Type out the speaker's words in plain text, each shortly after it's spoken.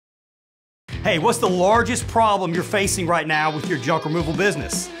Hey, what's the largest problem you're facing right now with your junk removal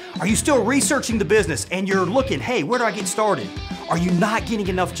business? Are you still researching the business and you're looking, hey, where do I get started? Are you not getting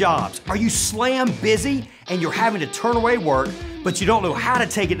enough jobs? Are you slam busy and you're having to turn away work, but you don't know how to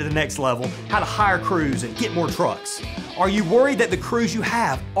take it to the next level, how to hire crews and get more trucks? Are you worried that the crews you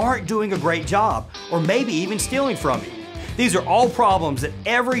have aren't doing a great job or maybe even stealing from you? These are all problems that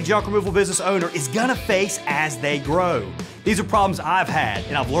every junk removal business owner is gonna face as they grow. These are problems I've had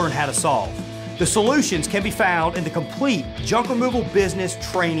and I've learned how to solve. The solutions can be found in the complete Junk Removal Business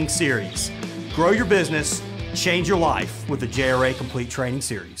Training Series. Grow your business, change your life with the JRA Complete Training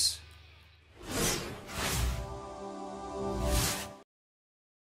Series.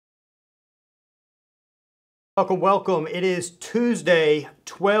 Welcome. It is Tuesday,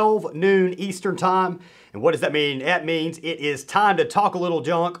 12 noon Eastern Time. And what does that mean? That means it is time to talk a little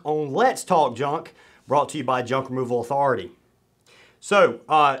junk on Let's Talk Junk, brought to you by Junk Removal Authority. So,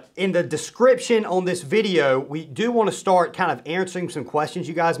 in the description on this video, we do want to start kind of answering some questions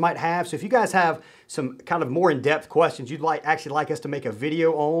you guys might have. So if you guys have some kind of more in-depth questions you'd actually like us to make a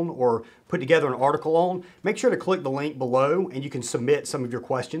video on or put together an article on, make sure to click the link below and you can submit some of your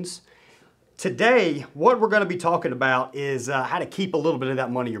questions. Today, what we're going to be talking about is how to keep a little bit of that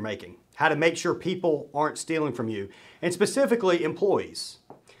money you're making, how to make sure people aren't stealing from you, and specifically employees.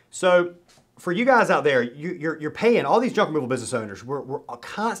 So for you guys out there, you're paying, all these junk removal business owners, we're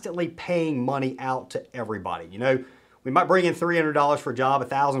constantly paying money out to everybody. You know, we might bring in $300 for a job,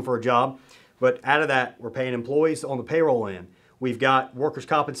 $1,000 for a job, but out of that, we're paying employees on the payroll end. We've got workers'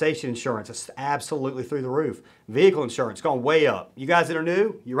 compensation insurance, it's absolutely through the roof. Vehicle insurance, gone way up. You guys that are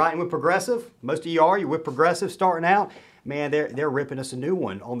new, you're riding with Progressive, most of you are, you're with Progressive starting out, man, they're ripping us a new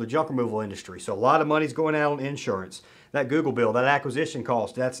one on the junk removal industry. So a lot of money's going out on insurance. That Google bill, that acquisition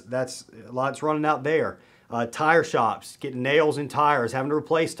cost, that's a lot's running out there. Tire shops, getting nails in tires, having to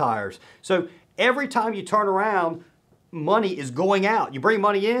replace tires. So every time you turn around, money is going out. You bring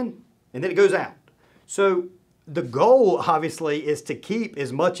money in, and then it goes out. So the goal, obviously, is to keep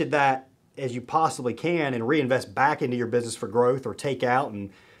as much of that as you possibly can and reinvest back into your business for growth or take out and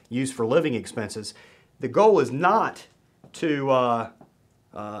use for living expenses. The goal is not to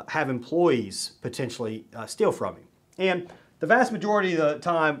have employees potentially steal from you. And the vast majority of the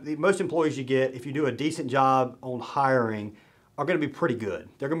time, most employees you get, if you do a decent job on hiring, are going to be pretty good.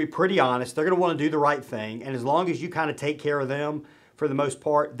 They're going to be pretty honest. They're going to want to do the right thing. And as long as you kind of take care of them, for the most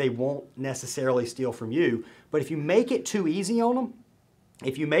part, they won't necessarily steal from you. But if you make it too easy on them,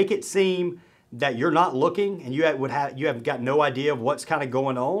 if you make it seem that you're not looking and you have got no idea of what's kind of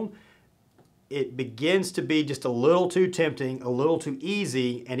going on, it begins to be just a little too tempting, a little too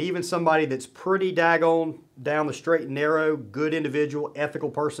easy, and even somebody that's pretty daggone down the straight and narrow, good individual, ethical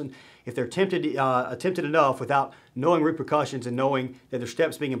person, if they're tempted enough without knowing repercussions and knowing that there's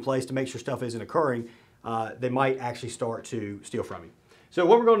steps being in place to make sure stuff isn't occurring, they might actually start to steal from you. So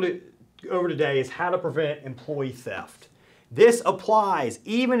what we're going to go over today is how to prevent employee theft. This applies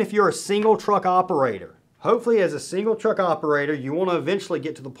even if you're a single truck operator. Hopefully as a single truck operator, you want to eventually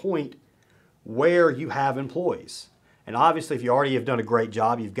get to the point where you have employees. And obviously if you already have done a great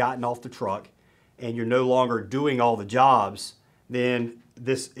job, you've gotten off the truck and you're no longer doing all the jobs, then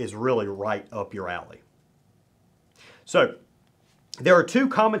this is really right up your alley. So there are two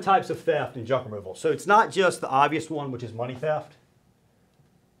common types of theft in junk removal. So it's not just the obvious one, which is money theft.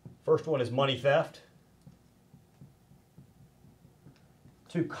 First one is money theft.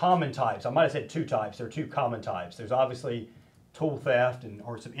 Two common types. I might have said two types. There are two common types. There's obviously tool theft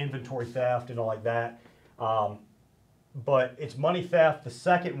or some inventory theft and all like that. But it's money theft. The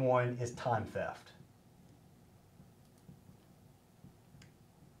second one is time theft.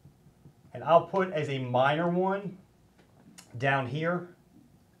 And I'll put as a minor one down here.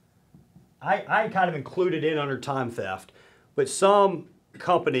 I kind of included it under time theft, but some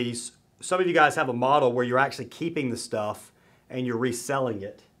companies, some of you guys have a model where you're actually keeping the stuff and you're reselling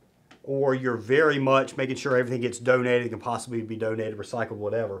it, or you're very much making sure everything gets donated, can possibly be donated, recycled,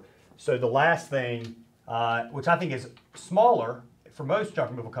 whatever. So the last thing, which I think is smaller for most junk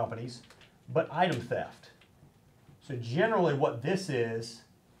removal companies, but item theft. So generally what this is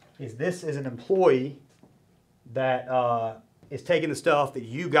this is an employee that is taking the stuff that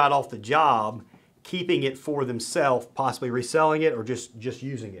you got off the job, keeping it for themselves, possibly reselling it or just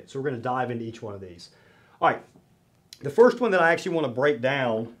using it. So we're going to dive into each one of these. All right, the first one that I actually want to break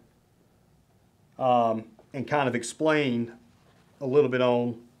down and kind of explain a little bit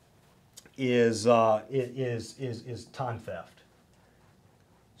on is time theft.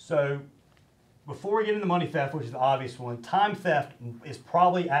 So before we get into money theft, which is the obvious one, time theft is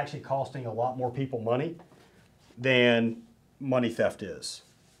probably actually costing a lot more people money than money theft is.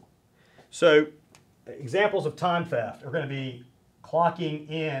 So examples of time theft are going to be clocking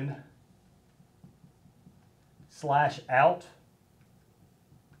in / out,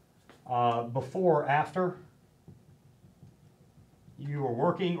 before or after you are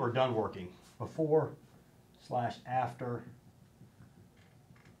working or done working. Before / after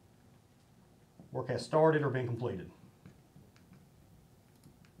work has started or been completed.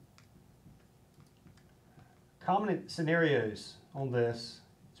 Common scenarios on this,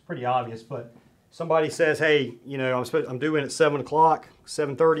 it's pretty obvious, but somebody says, hey, you know, I'm due in at 7 o'clock,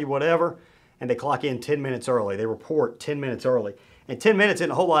 7:30, whatever, and they clock in 10 minutes early. They report 10 minutes early. And 10 minutes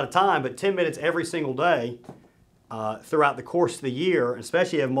isn't a whole lot of time, but 10 minutes every single day throughout the course of the year,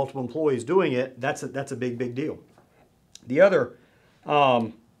 especially if you have multiple employees doing it, that's a big, big deal. The other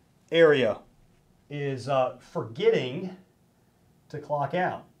area is forgetting to clock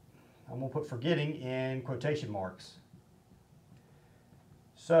out. I'm going to put forgetting in quotation marks.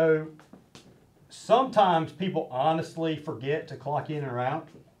 So sometimes people honestly forget to clock in or out.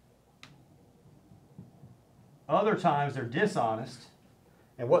 Other times they're dishonest,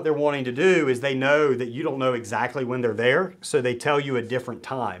 and what they're wanting to do is they know that you don't know exactly when they're there, so they tell you a different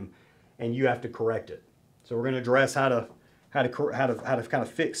time, and you have to correct it. So we're going to address how to kind of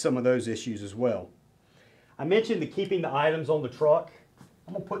fix some of those issues as well. I mentioned the keeping the items on the truck.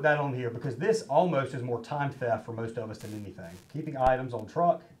 I'm going to put that on here because this almost is more time theft for most of us than anything. Keeping items on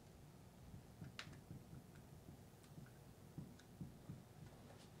truck.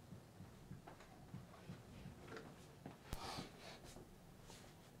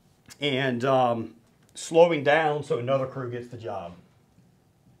 And slowing down so another crew gets the job.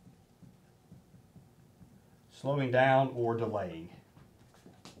 Slowing down or delaying.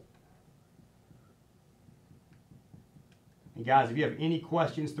 And guys, if you have any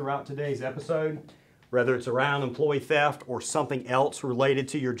questions throughout today's episode, whether it's around employee theft or something else related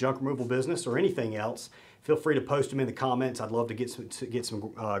to your junk removal business or anything else, feel free to post them in the comments. I'd love to get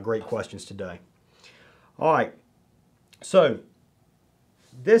some great questions today. All right, so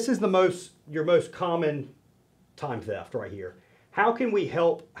this is your most common time theft right here. How can we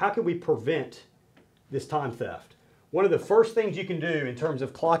help? How can we prevent this time theft? One of the first things you can do in terms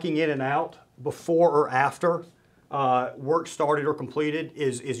of clocking in and out before or after work started or completed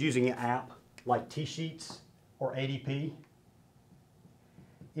is using an app like TSheets or ADP.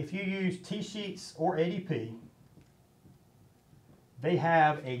 If you use TSheets or ADP, they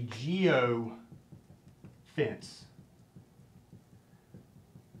have a geo fence.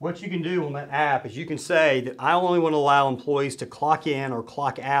 What you can do on that app is you can say that I only want to allow employees to clock in or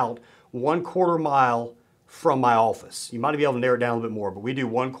clock out 1/4 mile from my office. You might be able to narrow it down a little bit more, but we do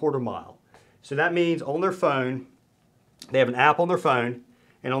 1/4 mile. So that means on their phone, they have an app on their phone,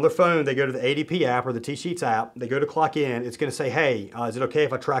 and on their phone they go to the ADP app or the TSheets app, they go to clock in, it's going to say, hey, is it okay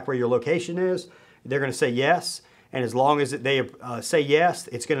if I track where your location is? They're going to say yes, and as long as they say yes,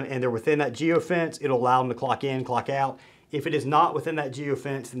 and they're within that geo fence, it'll allow them to clock in, clock out. If it is not within that geo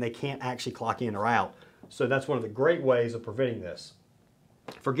fence, then they can't actually clock in or out. So that's one of the great ways of preventing this.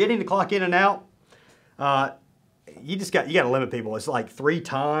 Forgetting to clock in and out, you got to limit people. It's like 3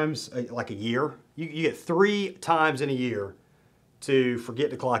 times like a year. You get 3 times in a year to forget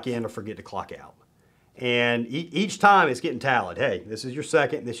to clock in or forget to clock out. And each time it's getting tallied. Hey, this is your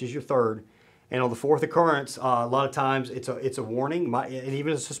second, this is your third. And on the 4th occurrence, a lot of times it's a warning and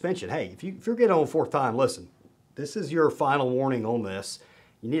even a suspension. Hey, if you're getting on the 4th time, listen, this is your final warning on this.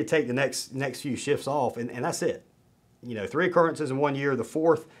 You need to take the next few shifts off, and that's it. You know, 3 occurrences in 1 year, the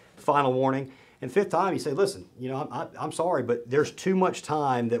 4th, final warning. And 5th time, you say, listen, you know, I'm sorry, but there's too much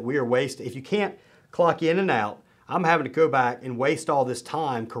time that we are wasting. If you can't clock in and out, I'm having to go back and waste all this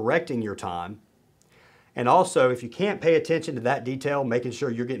time correcting your time. And also, if you can't pay attention to that detail, making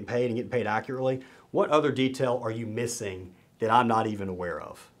sure you're getting paid and getting paid accurately, what other detail are you missing that I'm not even aware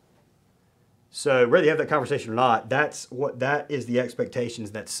of? So whether you have that conversation or not, that is the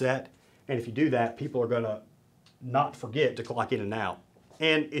expectations that's set. And if you do that, people are going to not forget to clock in and out.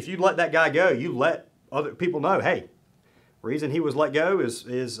 And if you let that guy go, you let other people know, hey, reason he was let go is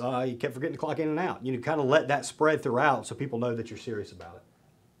he kept forgetting to clock in and out. You kind of let that spread throughout so people know that you're serious about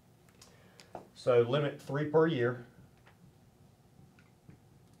it. So limit 3 per year.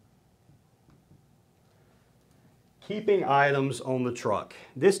 Keeping items on the truck.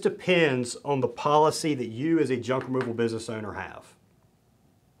 This depends on the policy that you as a junk removal business owner have.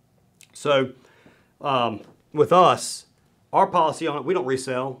 So with us, our policy on it, we don't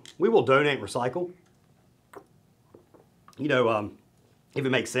resell. We will donate and recycle. You know, if it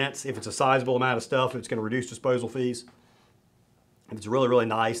makes sense, if it's a sizable amount of stuff, it's going to reduce disposal fees. If it's really, really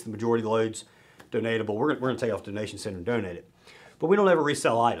nice, the majority of the load's donatable, we're going to take off the donation center and donate it. but we don't ever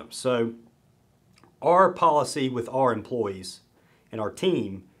resell items. So our policy with our employees and our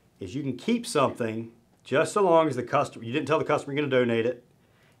team is you can keep something just so long as the customer, you didn't tell the customer you're going to donate it,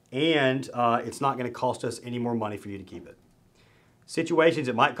 and it's not going to cost us any more money for you to keep it. Situations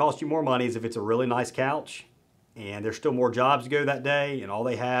it might cost you more money is if it's a really nice couch and there's still more jobs to go that day and all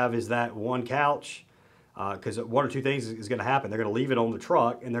they have is that one couch, because one or two things is going to happen. They're going to leave it on the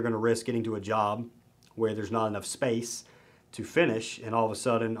truck and they're going to risk getting to a job where there's not enough space to finish, and all of a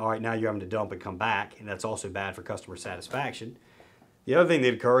sudden, all right, now you're having to dump and come back, and that's also bad for customer satisfaction. The other thing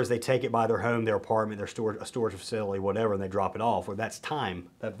that occurs is they take it by their home, their apartment, their storage facility, whatever, and they drop it off. Well, that's time.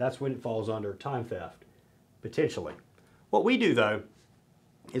 That's when it falls under time theft, potentially. What we do, though,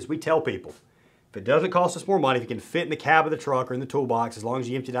 is we tell people, if it doesn't cost us more money, if it can fit in the cab of the truck or in the toolbox, as long as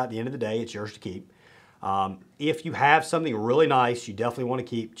you empty it out at the end of the day, it's yours to keep. If you have something really nice you definitely want to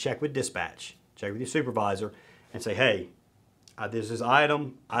keep, check with dispatch. Check with your supervisor and say, hey, there's this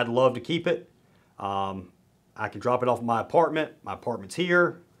item. I'd love to keep it. I can drop it off at my apartment. My apartment's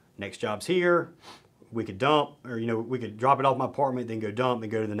here. Next job's here. We could dump, or we could drop it off my apartment, then go dump, then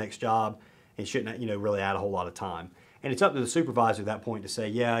go to the next job, and shouldn't really add a whole lot of time. And it's up to the supervisor at that point to say,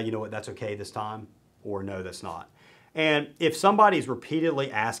 yeah, you know what, that's okay this time, or no, that's not. And if somebody's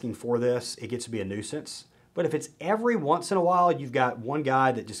repeatedly asking for this, it gets to be a nuisance. But if it's every once in a while, you've got one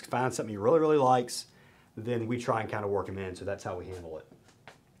guy that just finds something he really, really likes, then we try and kind of work him in. So that's how we handle it.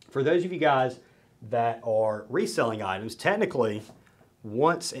 For those of you guys that are reselling items, technically,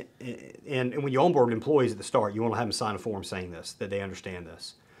 once, and when you onboard employees at the start, you want to have them sign a form saying this, that they understand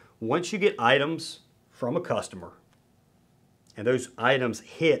this. Once you get items from a customer, and those items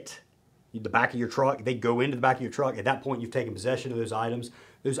hit the back of your truck, they go into the back of your truck, at that point you've taken possession of those items.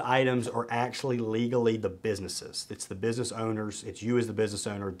 Those items are actually legally the business's. It's the business owner's, it's you as the business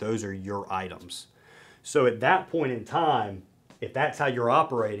owner, those are your items. So at that point in time, if that's how you're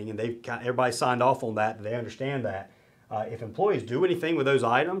operating and everybody signed off on that, they understand that, if employees do anything with those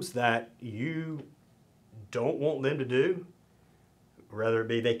items that you don't want them to do, whether it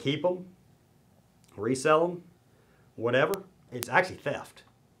be they keep them, resell them, whatever, it's actually theft.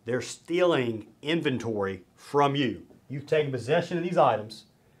 They're stealing inventory from you. You've taken possession of these items,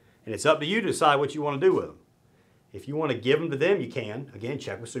 and it's up to you to decide what you want to do with them. If you want to give them to them, you can. Again,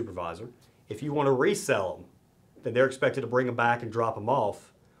 check with supervisor. If you want to resell them, then they're expected to bring them back and drop them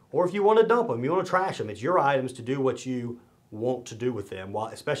off. Or if you want to dump them, you want to trash them, it's your items to do what you want to do with them,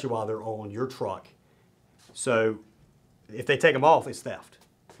 especially while they're on your truck. So if they take them off, it's theft.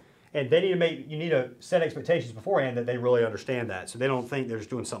 And they you need to set expectations beforehand that they really understand that. So they don't think they're just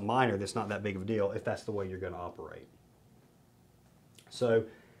doing something minor that's not that big of a deal if that's the way you're going to operate. So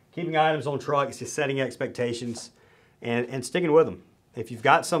keeping items on truck is just setting expectations and sticking with them. If you've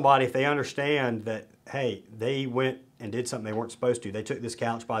got somebody, if they understand that, hey, they went and did something they weren't supposed to, they took this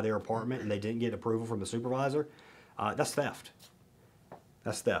couch by their apartment and they didn't get approval from the supervisor, that's theft.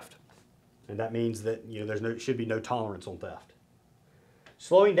 That's theft. And that means that there should be no tolerance on theft.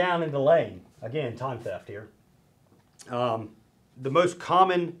 Slowing down and delaying, again, time theft here. The most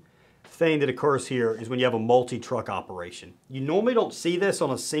common thing that occurs here is when you have a multi-truck operation. You normally don't see this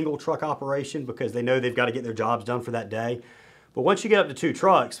on a single truck operation because they know they've got to get their jobs done for that day. But once you get up to 2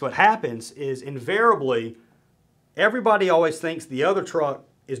 trucks, what happens is invariably everybody always thinks the other truck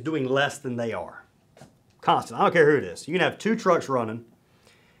is doing less than they are. Constant. I don't care who it is. You can have 2 trucks running,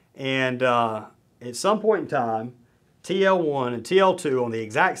 and at some point in time, TL1 and TL2 on the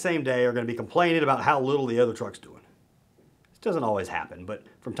exact same day are going to be complaining about how little the other truck's doing. This doesn't always happen, but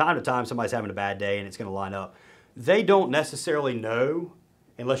from time to time somebody's having a bad day and it's going to line up. They don't necessarily know,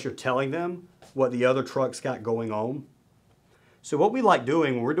 unless you're telling them, what the other truck's got going on. So what we like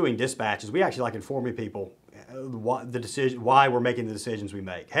doing when we're doing dispatches, we actually like informing people why we're making the decisions we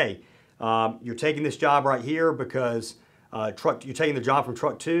make. Hey, you're taking this job right here because you're taking the job from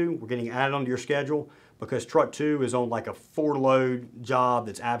truck 2. We're getting added onto your schedule because truck 2 is on like a 4-load job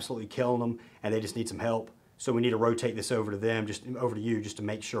that's absolutely killing them and they just need some help. So we need to rotate this over to them, over to you, just to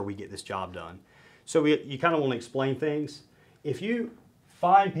make sure we get this job done. So you kind of want to explain things. If you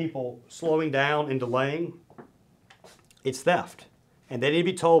find people slowing down and delaying, it's theft. And they need to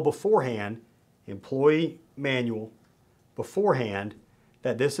be told beforehand, employee manual, beforehand,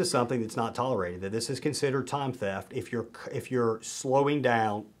 that this is something that's not tolerated, that this is considered time theft if you're slowing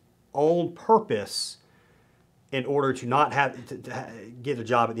down on purpose in order to not have to get a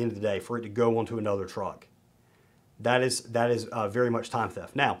job at the end of the day, for it to go onto another truck. That is very much time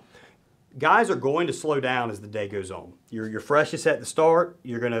theft. Now, guys are going to slow down as the day goes on. You're freshest at the start,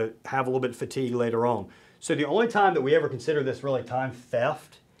 you're going to have a little bit of fatigue later on. So the only time that we ever consider this really time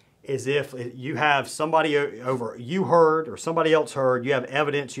theft is if you have somebody over, you heard or somebody else heard, you have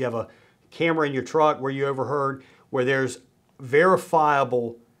evidence, you have a camera in your truck where you overheard, where there's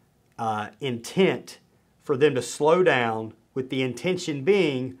verifiable intent for them to slow down with the intention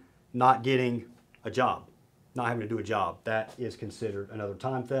being not getting a job, not having to do a job. That is considered another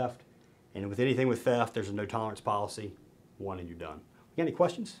time theft. And with anything with theft, there's a no tolerance policy. One and you're done. You got any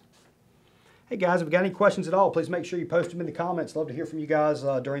questions? Hey guys, if you got any questions at all, please make sure you post them in the comments. Love to hear from you guys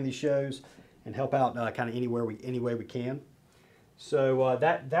during these shows and help out kind of any way we can. So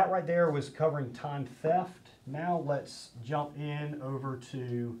that right there was covering time theft. Now let's jump in over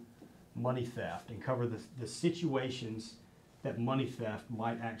to money theft and cover the situations that money theft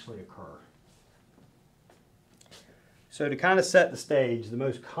might actually occur. So to kind of set the stage, the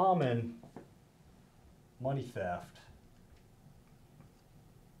most common money theft,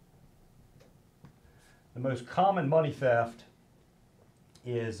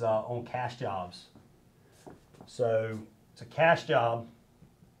 is on cash jobs. So it's a cash job,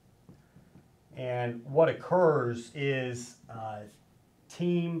 and what occurs is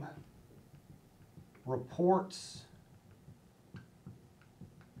team reports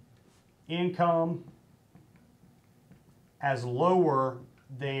income as lower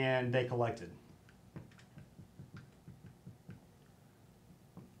than they collected.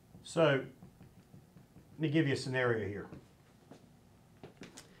 So let me give you a scenario here.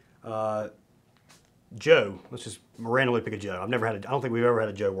 Joe, let's just randomly pick a Joe. I don't think we've ever had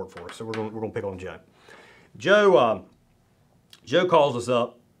a Joe work for us, so we're gonna pick on Joe. Joe calls us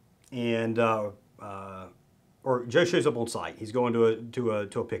up, and or Joe shows up on site. He's going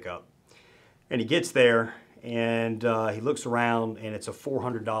to a pickup, and he gets there, and he looks around, and it's a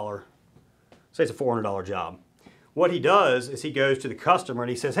 $400. Say it's a $400 job. What he does is he goes to the customer and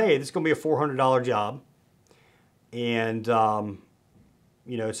he says, "Hey, this is going to be a $400 job, and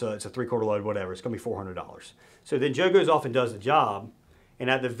you know, it's a 3/4 load, whatever. It's going to be $400." So then Joe goes off and does the job, and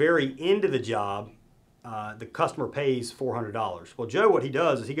at the very end of the job, the customer pays $400. Well, Joe, what he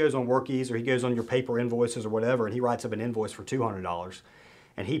does is he goes on Workies or he goes on your paper invoices or whatever, and he writes up an invoice for $200,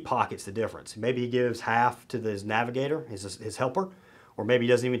 and he pockets the difference. Maybe he gives half to his navigator, his helper, or maybe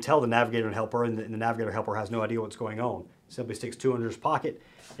he doesn't even tell the navigator and helper, and the navigator helper has no idea what's going on. He simply sticks $200 in his pocket,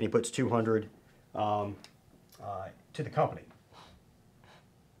 and he puts $200 to the company.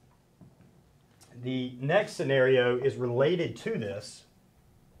 The next scenario is related to this,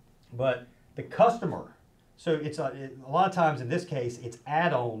 but the customer, so it's a lot of times in this case, it's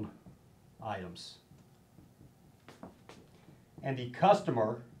add-on items. And the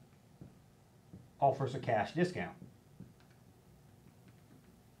customer offers a cash discount.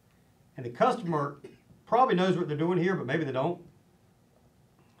 And the customer probably knows what they're doing here, but maybe they don't.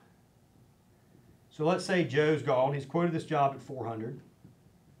 So let's say Joe's gone. He's quoted this job at $400.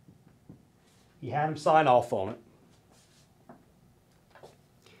 He had him sign off on it.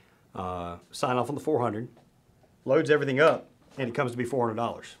 Sign off on the $400. Loads everything up, and it comes to be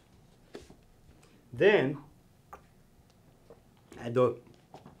 $400. Then, at the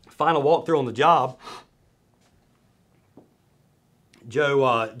final walkthrough on the job,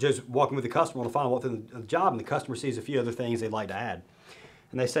 Joe's walking with the customer on the final walkthrough of the job, and the customer sees a few other things they'd like to add.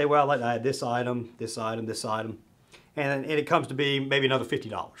 And they say, well, I'd like to add this item, this item, this item. And it comes to be maybe another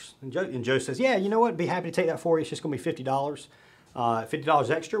 $50. And Joe says, yeah, you know what, be happy to take that for you. It's just going to be $50. $50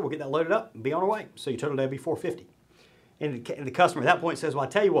 extra, we'll get that loaded up and be on our way. So your total day will be $450. And the customer at that point says, well, I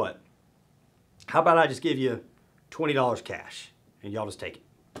tell you what, how about I just give you $20 cash and y'all just take it.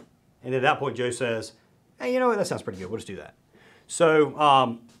 And at that point, Joe says, hey, you know what, that sounds pretty good. We'll just do that. So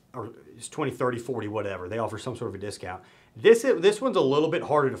or it's 20, 30, 40, whatever. They offer some sort of a discount. This one's a little bit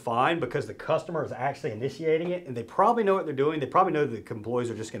harder to find because the customer is actually initiating it, and they probably know what they're doing. They probably know that the employees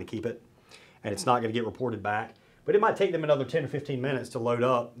are just going to keep it, and it's not going to get reported back. But it might take them another 10 or 15 minutes to load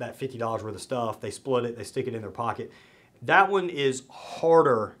up that $50 worth of stuff. They split it, they stick it in their pocket. That one is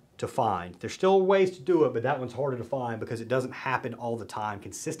harder to find. There's still ways to do it, but that one's harder to find because it doesn't happen all the time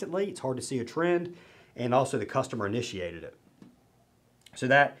consistently. It's hard to see a trend, and also the customer initiated it. So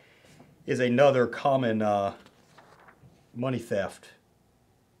that is another common money theft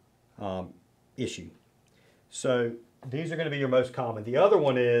issue. So these are going to be your most common. The other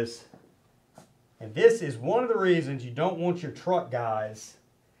one is, and this is one of the reasons you don't want your truck guys,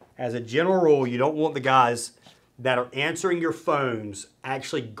 as a general rule, you don't want the guys that are answering your phones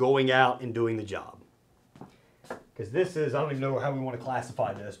actually going out and doing the job. Because this is, I don't even know how we want to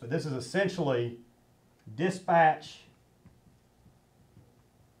classify this, but this is essentially dispatch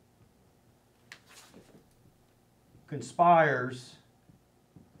conspires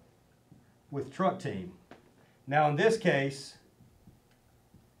with truck team. Now in this case,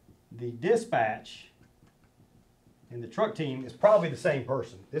 the dispatch and the truck team is probably the same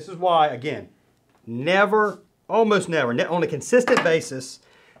person. This is why, again, never, almost never, on a consistent basis,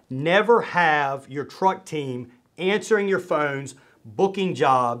 never have your truck team answering your phones, booking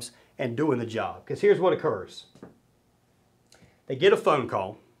jobs, and doing the job. Because here's what occurs. They get a phone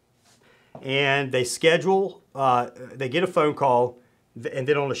call, and they schedule, they get a phone call, and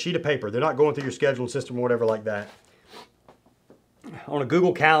then on a sheet of paper, they're not going through your scheduling system or whatever like that. On a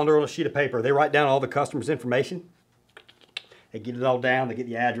Google Calendar, on a sheet of paper, they write down all the customer's information. They get it all down, they get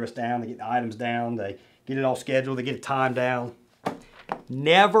the address down, they get the items down, they get it all scheduled, they get a time down.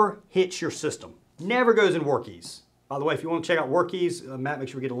 Never hits your system. Never goes in WorkEase. By the way, if you want to check out WorkEase, Matt, make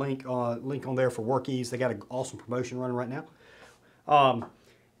sure we get a link on there for WorkEase. They got an awesome promotion running right now.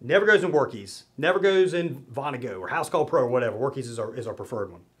 Never goes in WorkEase. Never goes in Vonnegut or House Call Pro or whatever. WorkEase is our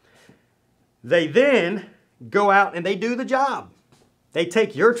preferred one. They then go out and they do the job. They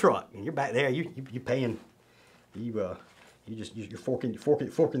take your truck and you're back there. You paying. You're forking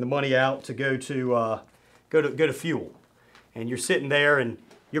the money out to go to fuel, and you're sitting there and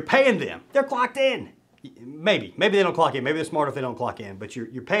you're paying them. They're clocked in. Maybe they don't clock in. Maybe they're smart if they don't clock in. But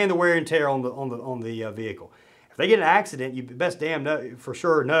you're paying the wear and tear on the vehicle. If they get an accident, you best damn know for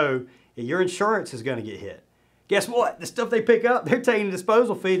sure know that your insurance is going to get hit. Guess what? The stuff they pick up, they're taking the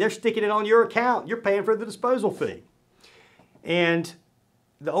disposal fee. They're sticking it on your account. You're paying for the disposal fee. And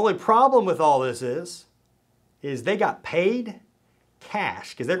the only problem with all this is they got paid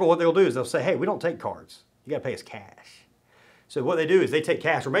cash. Because what they'll do is they'll say, hey, we don't take cards. You got to pay us cash. So what they do is they take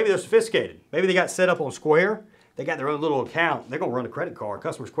cash, or maybe they're sophisticated. Maybe they got set up on Square. They got their own little account. They're going to run a credit card,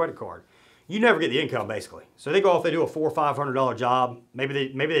 customer's credit card. You never get the income, basically. So they go off, they do a $400 or $500 job. Maybe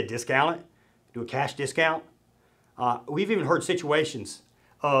they discount it, do a cash discount. We've even heard situations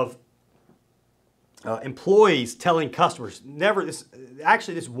of employees telling customers,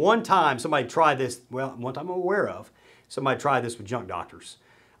 this one time somebody tried this, well, one time I'm aware of, somebody tried this with junk doctors.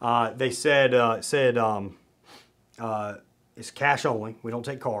 They said it's cash only, we don't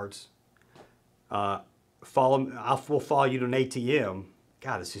take cards. We'll follow you to an ATM.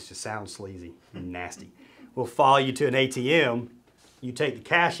 God, this just sounds sleazy and nasty. We'll follow you to an ATM, you take the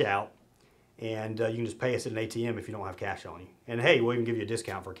cash out, and you can just pay us at an ATM if you don't have cash on you. And hey, we'll even give you a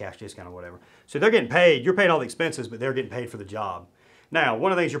discount for a cash discount or whatever. So they're getting paid, you're paying all the expenses, but they're getting paid for the job. Now,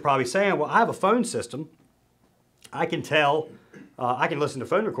 one of the things you're probably saying, well, I have a phone system. I can tell, I can listen to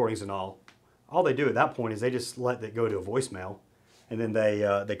phone recordings and all. All they do at that point is they just let it go to a voicemail, and then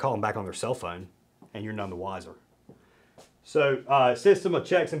they call them back on their cell phone, and you're none the wiser. So system of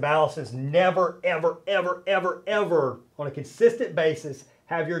checks and balances, never, ever, ever, ever, ever, on a consistent basis,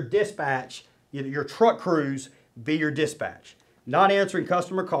 have your dispatch, your truck crews, be your dispatch. Not answering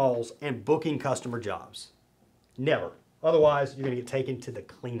customer calls and booking customer jobs. Never. Otherwise, you're going to get taken to the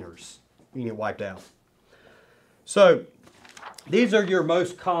cleaners. You can get wiped out. So these are your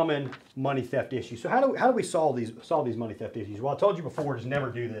most common money theft issues. So how do we solve these money theft issues? Well, I told you before, just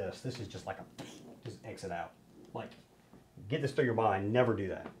never do this. This is just like just exit out. Like, get this through your mind. Never do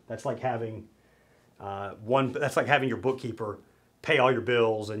that. That's like having that's like having your bookkeeper pay all your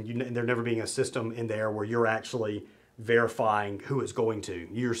bills, and there never being a system in there where you're actually verifying who it's going to,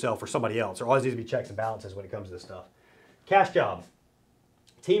 you yourself or somebody else. There always needs to be checks and balances when it comes to this stuff. Cash job.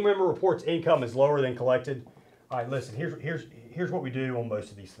 Team member reports income is lower than collected. All right, listen, here's what we do on most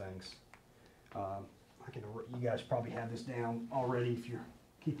of these things. You guys probably have this down already if you're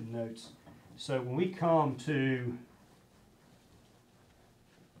keeping notes. So when we come to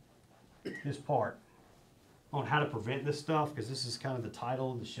this part on how to prevent this stuff, because this is kind of the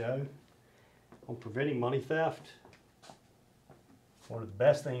title of the show, on preventing money theft, one of the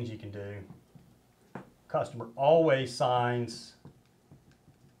best things you can do, customer always signs,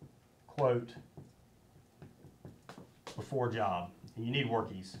 quote, before job. And you need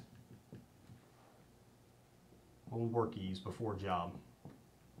WorkEase. On WorkEase before job.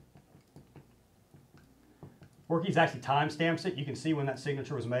 WorkEase actually timestamps it. You can see when that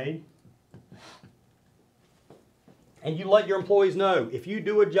signature was made. And you let your employees know, if you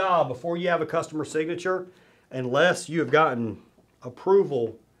do a job before you have a customer signature, unless you have gotten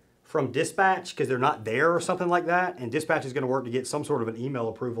approval from dispatch because they're not there or something like that, and dispatch is going to work to get some sort of an email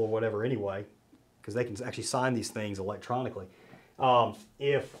approval or whatever anyway, because they can actually sign these things electronically.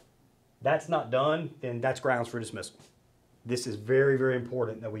 If that's not done, then that's grounds for dismissal. This is very, very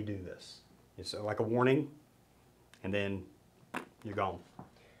important that we do this. It's like a warning, and then you're gone.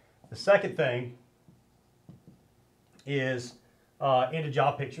 The second thing is into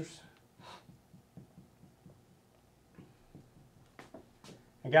job pictures.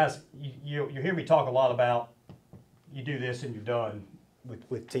 And guys, you hear me talk a lot about you do this and you're done.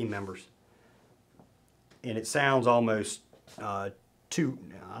 with team members. And it sounds almost too,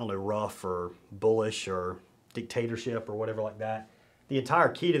 I don't know, rough or bullish or dictatorship or whatever like that. The entire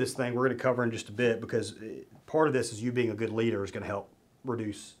key to this thing we're going to cover in just a bit, because part of this is you being a good leader is going to help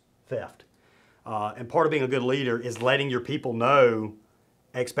reduce theft. And part of being a good leader is letting your people know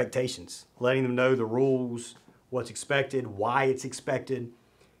expectations, letting them know the rules, what's expected, why it's expected,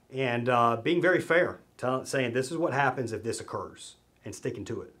 and being very fair, saying this is what happens if this occurs, and sticking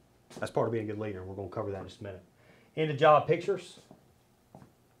to it. That's part of being a good leader. We're going to cover that in just a minute. End of job pictures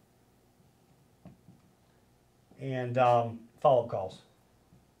and follow-up calls.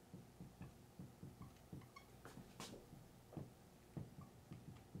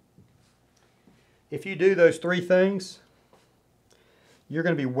 If you do those three things, you're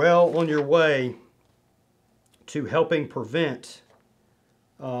going to be well on your way to helping prevent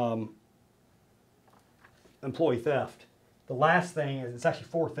employee theft. The last thing is, it's actually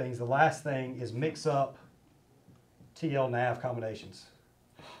four things. The last thing is mix up TL-NAV combinations.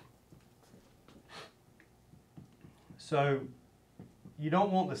 So you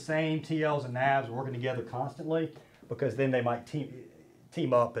don't want the same TLs and NAVs working together constantly, because then they might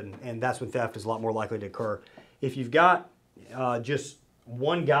team up, and that's when theft is a lot more likely to occur. If you've got just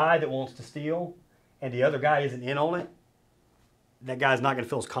one guy that wants to steal and the other guy isn't in on it, that guy's not going to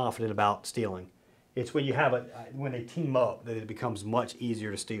feel as confident about stealing. It's when you have when they team up that it becomes much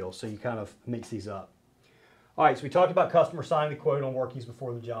easier to steal. So you kind of mix these up. All right, so we talked about customer signing the quote on Workies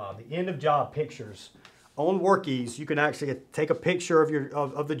before the job. The end of job pictures. On Workies, you can actually take a picture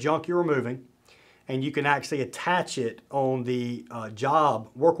of the junk you're removing, and you can actually attach it on the job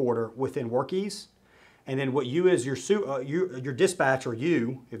work order within Workies. And then what you as your dispatch, or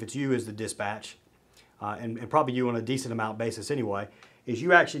you, if it's you as the dispatch, and probably you on a decent amount basis anyway, is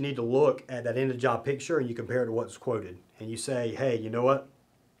you actually need to look at that end of job picture and you compare it to what's quoted. And you say, hey, you know what?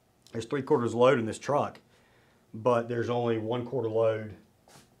 There's 3/4 load in this truck, but there's only 1/4 load.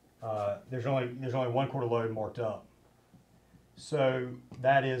 There's only 1/4 load marked up. So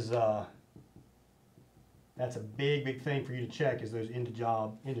that is that's a big thing for you to check, is those end of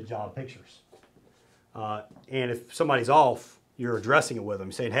job pictures. And if somebody's off, you're addressing it with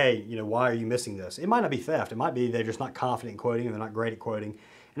them, saying, hey, you know, why are you missing this? It might not be theft. It might be they're just not confident in quoting, and they're not great at quoting.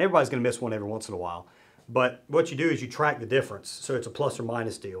 And everybody's going to miss one every once in a while. But what you do is you track the difference. So it's a plus or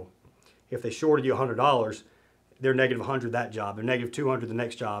minus deal. If they shorted you $100, they're negative 100 that job. They're negative 200 the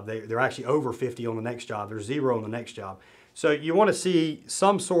next job. They're actually over 50 on the next job. They're 0 on the next job. So you want to see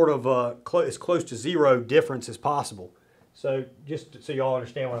some sort of as close to 0 difference as possible. So just so you all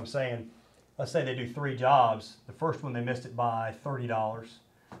understand what I'm saying, let's say they do 3 jobs. The first one, they missed it by $30.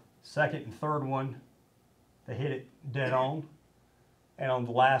 Second and third one, they hit it dead on. And on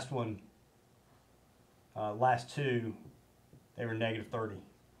the last one, last 2, they were negative 30.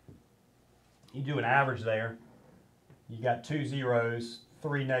 You do an average there. You got 2 zeros,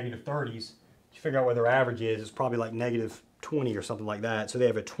 3 negative 30s. You figure out what their average is. It's probably like negative 20 or something like that. So they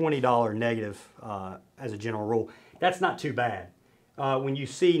have a $20 negative as a general rule. That's not too bad. When you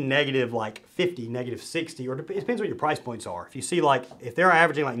see negative like 50, negative 60, or it depends what your price points are. If you see like, if they're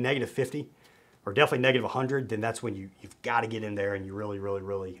averaging like negative 50, or definitely negative 100, then that's when you've got to get in there and you really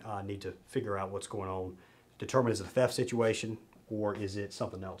need to figure out what's going on. Determine, is it a theft situation or is it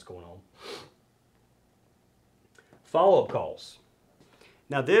something else going on? Follow-up calls.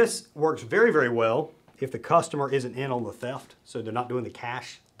 Now this works very well if the customer isn't in on the theft, so they're not doing the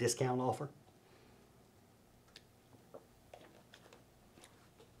cash discount offer.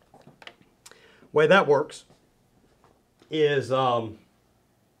 The way that works is, the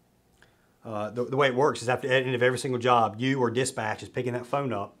way it works is after the end of every single job, you or dispatch is picking that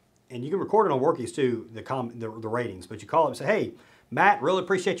phone up, and you can record it on Workies too, the ratings, but you call up and say, hey, Matt, really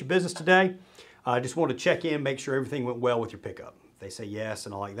appreciate your business today. I just want to check in, make sure everything went well with your pickup. If they say yes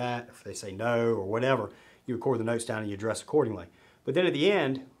and all like that, if they say no or whatever, you record the notes down and you address accordingly. But then at the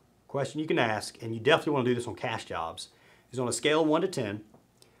end, question you can ask, and you definitely want to do this on cash jobs, is on a scale of 1 to 10,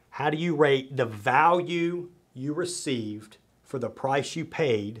 how do you rate the value you received for the price you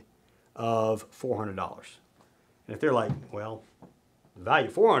paid of $400? And if they're like, well, the value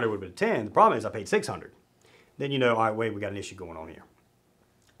of $400 would have been 10, the problem is I paid $600. Then you know, all right, wait, we got an issue going on here.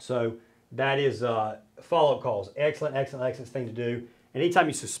 So that is follow-up calls. Excellent thing to do. Anytime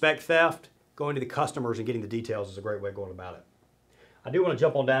you suspect theft, going to the customers and getting the details is a great way of going about it. I do want to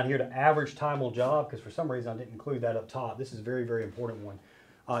jump on down here to average time on job, because for some reason I didn't include that up top. This is a very important one.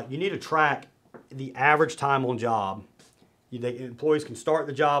 You need to track the average time on job. Employees can start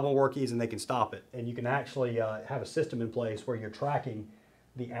the job on Workies and they can stop it. And you can actually have a system in place where you're tracking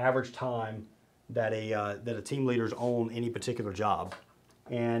the average time that a team leader's on any particular job.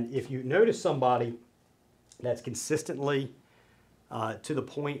 And if you notice somebody that's consistently to the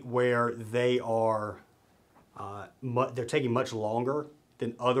point where they are they're taking much longer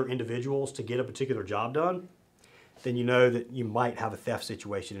than other individuals to get a particular job done, then you know that you might have a theft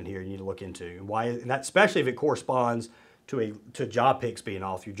situation in here you need to look into. And why? And that, especially if it corresponds to job picks being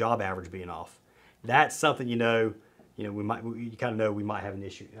off, your job average being off. That's something you kind of know we might have an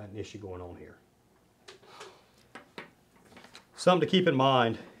issue going on here. Something to keep in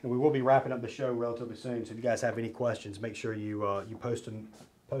mind, and we will be wrapping up the show relatively soon. So if you guys have any questions, make sure you post them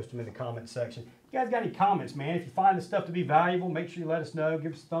in the comment section. If you guys got any comments, man, if you find this stuff to be valuable, make sure you let us know.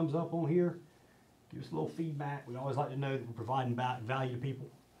 Give us a thumbs up on here. Give us a little feedback. We always like to know that we're providing value to people.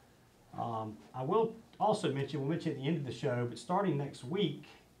 I will also mention, we'll mention at the end of the show, but starting next week,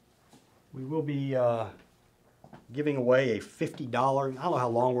 we will be giving away a $50, I don't know how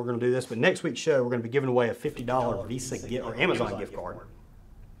long we're going to do this, but next week's show, we're going to be giving away a $50 Visa gift or Amazon gift card.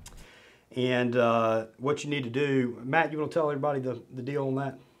 And what you need to do, Matt, you want to tell everybody the deal on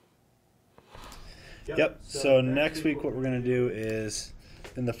that? Yep. So next week what we're going to do is,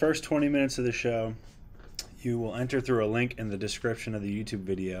 in the first 20 minutes of the show, you will enter through a link in the description of the YouTube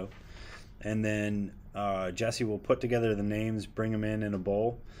video. And then Jesse will put together the names, bring them in a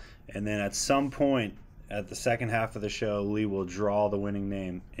bowl. And then at some point at the second half of the show, Lee will draw the winning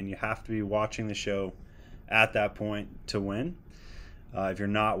name. And you have to be watching the show at that point to win. If you're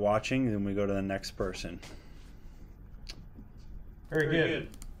not watching, then we go to the next person. Very good.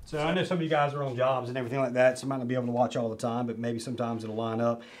 So I know some of you guys are on jobs and everything like that, so you might not be able to watch all the time, but maybe sometimes it'll line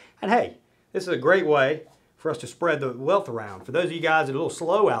up. And hey, this is a great way for us to spread the wealth around. For those of you guys that are a little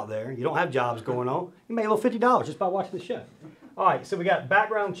slow out there, you don't have jobs going on, you make a little $50 just by watching the show. All right, so we got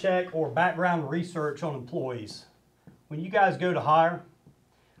background check or background research on employees. When you guys go to hire,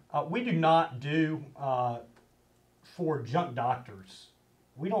 we do not do, for junk doctors,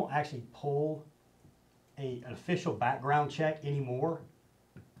 we don't actually pull an official background check anymore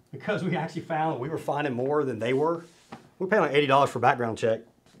because we actually found that we were finding more than they were. We're paying like $80 for a background check.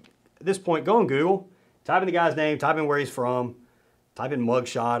 At this point, go on Google, type in the guy's name, type in where he's from, type in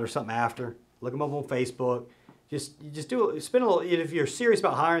mugshot or something after, look him up on Facebook. Just spend a little, if you're serious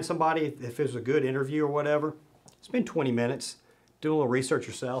about hiring somebody, if it was a good interview or whatever, spend 20 minutes, do a little research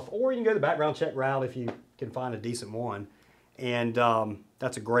yourself, or you can go the background check route if you can find a decent one. And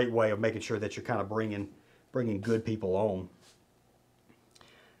that's a great way of making sure that you're kind of bringing good people on.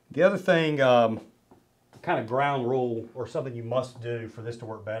 The other thing, kind of ground rule or something you must do for this to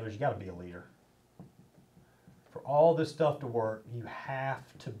work better is you got to be a leader. For all this stuff to work, you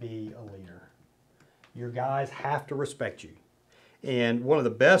have to be a leader. Your guys have to respect you. And one of the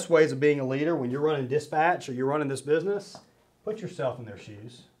best ways of being a leader when you're running dispatch or you're running this business, put yourself in their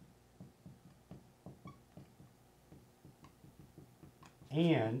shoes.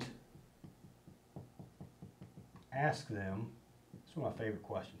 And ask them, it's one of my favorite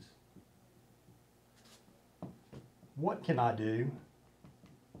questions. What can I do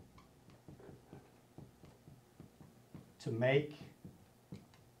to make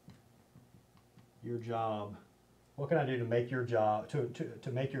your job, what can I do to make your job,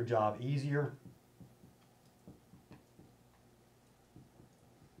 to make your job easier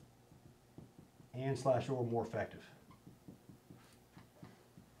and /or more effective?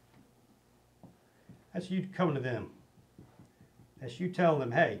 That's you coming to them. That's you telling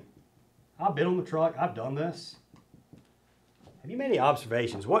them, hey, I've been on the truck, I've done this. Have you made any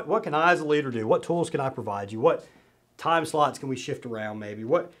observations? What can I as a leader do? What tools can I provide you? What time slots can we shift around maybe?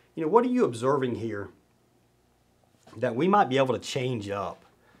 What are you observing here that we might be able to change up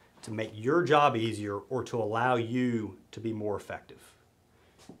to make your job easier or to allow you to be more effective?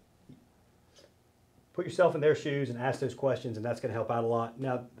 Put yourself in their shoes and ask those questions, and that's going to help out a lot.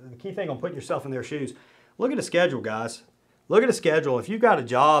 Now, the key thing on putting yourself in their shoes, look at a schedule, guys. Look at a schedule. If you've got a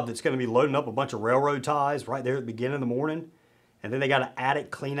job that's going to be loading up a bunch of railroad ties right there at the beginning of the morning, and then they got an attic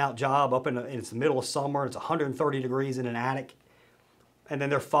clean-out job up it's the middle of summer, it's 130 degrees in an attic, and then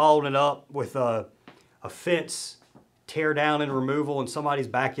they're following it up with a fence tear down and removal in somebody's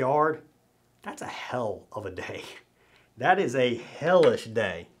backyard, that's a hell of a day. That is a hellish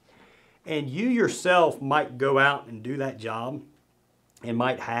day. And you yourself might go out and do that job and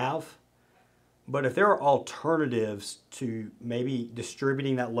might have, but if there are alternatives to maybe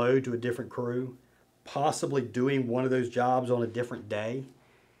distributing that load to a different crew, possibly doing one of those jobs on a different day,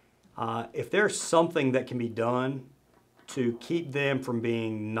 if there's something that can be done to keep them from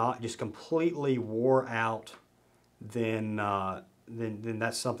being not just completely wore out, then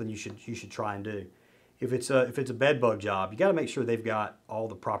that's something you should try and do. If it's a bed bug job, you got to make sure they've got all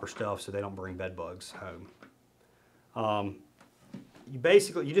the proper stuff so they don't bring bed bugs home.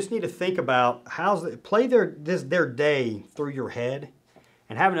 you just need to think about play their day through your head,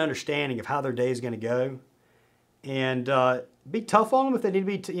 and have an understanding of how their day is going to go, and be tough on them if they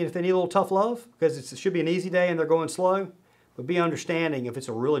need to be. If they need a little tough love, because it should be an easy day and they're going slow. But be understanding if it's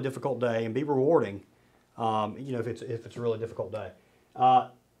a really difficult day, and be rewarding. If it's a really difficult day,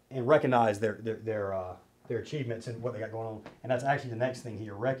 and recognize their achievements and what they got going on. And that's actually the next thing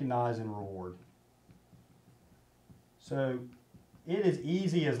here: recognize and reward. So it is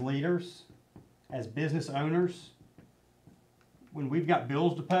easy as leaders, as business owners, when we've got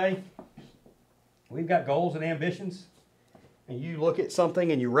bills to pay, we've got goals and ambitions, and you look at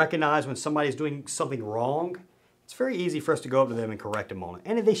something and you recognize when somebody's doing something wrong, it's very easy for us to go up to them and correct them on it.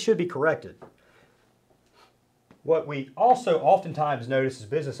 And they should be corrected. What we also oftentimes notice as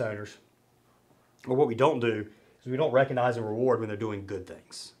business owners, or what we don't do, is we don't recognize and reward when they're doing good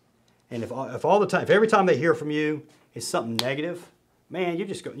things. And if every time they hear from you is something negative, man, you're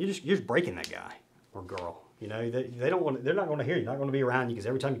just breaking that guy or girl. They're not going to hear you. They're not going to be around you, because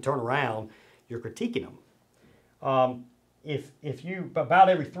every time you turn around, you're critiquing them. If you about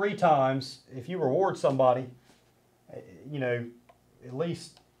every 3 times, if you reward somebody, at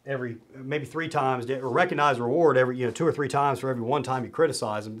least maybe 3 times, or recognize and reward every 2 or 3 times for every 1 time you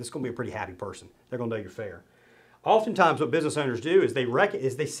criticize them, this is going to be a pretty happy person. They're going to know you're fair. Oftentimes what business owners do is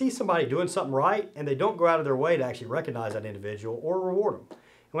they see somebody doing something right, and they don't go out of their way to actually recognize that individual or reward them.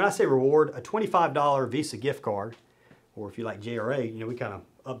 And when I say reward, a $25 Visa gift card, or if you like JRA, we kind of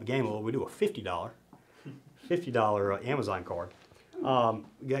up the game a little. We do a $50 Amazon card.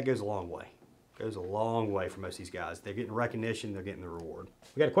 That goes a long way. Goes a long way for most of these guys. They're getting recognition. They're getting the reward.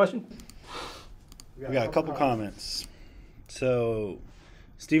 We got a question? We got a couple comments. So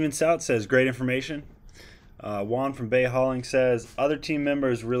Steven Stout says, great information. Juan from Bay Hauling says, other team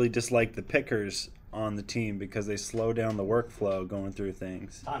members really dislike the pickers on the team because they slow down the workflow going through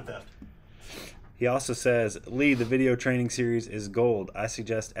things. Time theft. He also says, Lee, the video training series is gold. I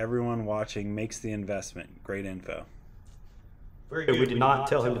suggest everyone watching makes the investment. Great info. Very good. We did not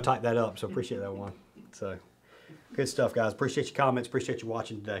tell him to type that up, so appreciate that one. So, good stuff, guys. Appreciate your comments. Appreciate you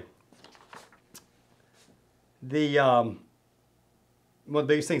watching today. One of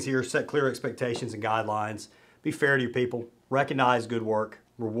the biggest things here is set clear expectations and guidelines. Be fair to your people. Recognize good work.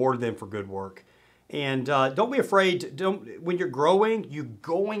 Reward them for good work. And don't be afraid. When you're growing, you're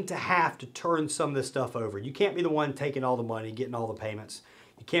going to have to turn some of this stuff over. You can't be the one taking all the money, getting all the payments.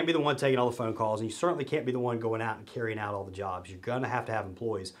 You can't be the one taking all the phone calls, and you certainly can't be the one going out and carrying out all the jobs. You're going to have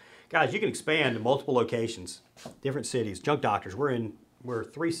employees. Guys, you can expand to multiple locations, different cities. Junk Doctors, we're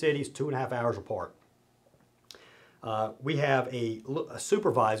 3 cities, 2.5 hours apart. We have a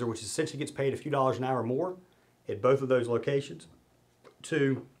supervisor, which essentially gets paid a few dollars an hour more at both of those locations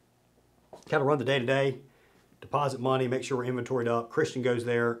to kind of run the day-to-day, deposit money, make sure we're inventoried up. Christian goes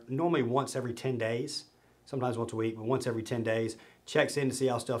there normally once every 10 days, sometimes once a week, but once every 10 days, checks in to see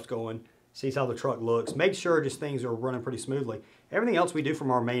how stuff's going, sees how the truck looks, makes sure just things are running pretty smoothly. Everything else we do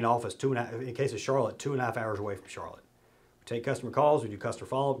from our main office, in case of Charlotte, 2.5 hours away from Charlotte. We take customer calls, we do customer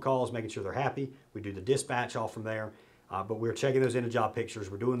follow-up calls, making sure they're happy. We do the dispatch off from there, but we're checking those in-job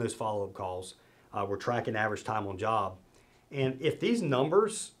pictures, we're doing those follow-up calls, we're tracking average time on job. And if these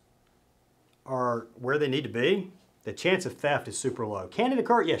numbers are where they need to be, the chance of theft is super low. Can it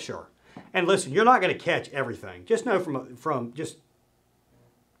occur? Yeah, sure. And listen, you're not going to catch everything. Just know just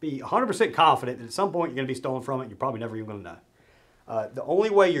be 100% confident that at some point you're going to be stolen from it. You're probably never even going to know. The only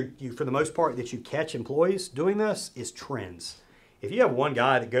way you, for the most part, that you catch employees doing this is trends. If you have one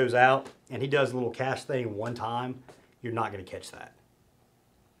guy that goes out and he does a little cash thing one time, you're not going to catch that.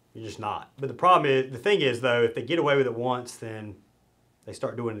 You're just not. But the thing is, though, if they get away with it once, then they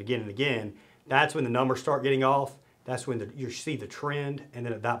start doing it again and again. That's when the numbers start getting off. That's when you see the trend, and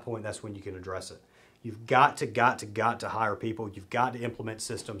then at that point, that's when you can address it. You've got to hire people. You've got to implement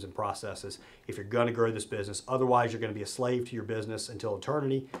systems and processes if you're going to grow this business. Otherwise, you're going to be a slave to your business until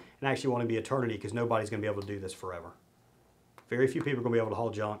eternity, and actually want to be eternity because nobody's going to be able to do this forever. Very few people are going to be able to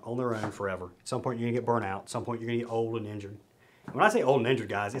haul junk on their own forever. At some point, you're going to get burnt out. At some point, you're going to get old and injured. When I say old and injured,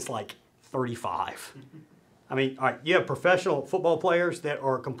 guys, it's like 35. I mean, all right, you have professional football players that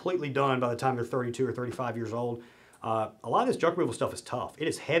are completely done by the time they're 32 or 35 years old. A lot of this junk removal stuff is tough. It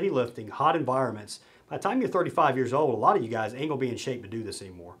is heavy lifting, hot environments. By the time you're 35 years old, a lot of you guys ain't going to be in shape to do this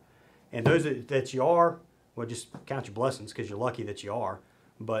anymore. And those that you are, well, just count your blessings because you're lucky that you are.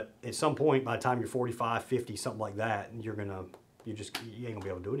 But at some point, by the time you're 45, 50, something like that, you ain't going to be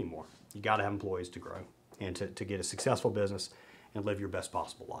able to do it anymore. You got to have employees to grow and to get a successful business and live your best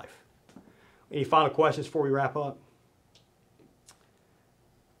possible life. Any final questions before we wrap up?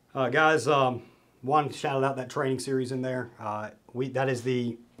 Guys, one, shout out that training series in there. That is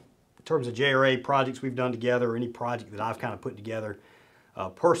in terms of JRA projects we've done together, or any project that I've kind of put together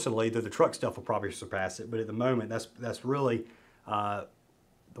personally, though the truck stuff will probably surpass it. But at the moment, that's really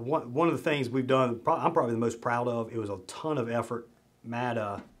one of the things we've done. I'm probably the most proud of. It was a ton of effort. Matt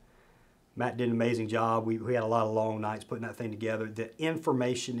did an amazing job. We had a lot of long nights putting that thing together. The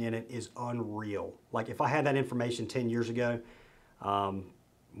information in it is unreal. Like if I had that information 10 years ago,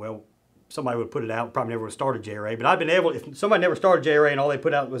 well, somebody would put it out. Probably never would have started JRA. But I've been able. If somebody never started JRA and all they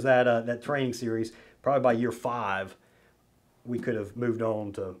put out was that training series, probably by year 5, we could have moved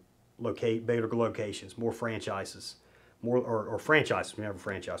on to bigger locations, more franchises, or franchises. We never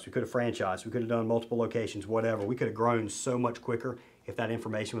franchised. We could have franchised. We could have done multiple locations, whatever. We could have grown so much quicker if that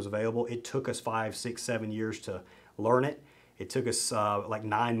information was available. It took us 5, 6, 7 years to learn it. It took us like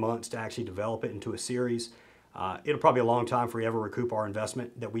 9 months to actually develop it into a series. It'll probably be a long time for we ever recoup our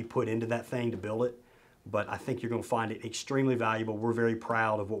investment that we put into that thing to build it. But I think you're going to find it extremely valuable. We're very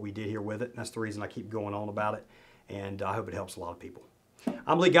proud of what we did here with it. And that's the reason I keep going on about it. And I hope it helps a lot of people.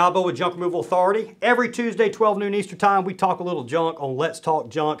 I'm Lee Godbolt with Junk Removal Authority. Every Tuesday, 12 noon Eastern Time, we talk a little junk on Let's Talk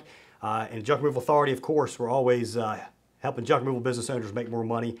Junk. And Junk Removal Authority, of course, we're always helping junk removal business owners make more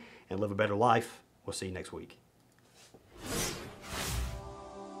money and live a better life. We'll see you next week.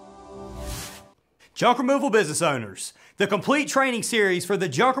 Junk removal business owners, the complete training series for the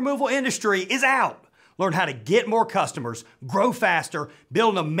junk removal industry is out. Learn how to get more customers, grow faster,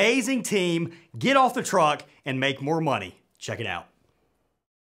 build an amazing team, get off the truck, and make more money. Check it out.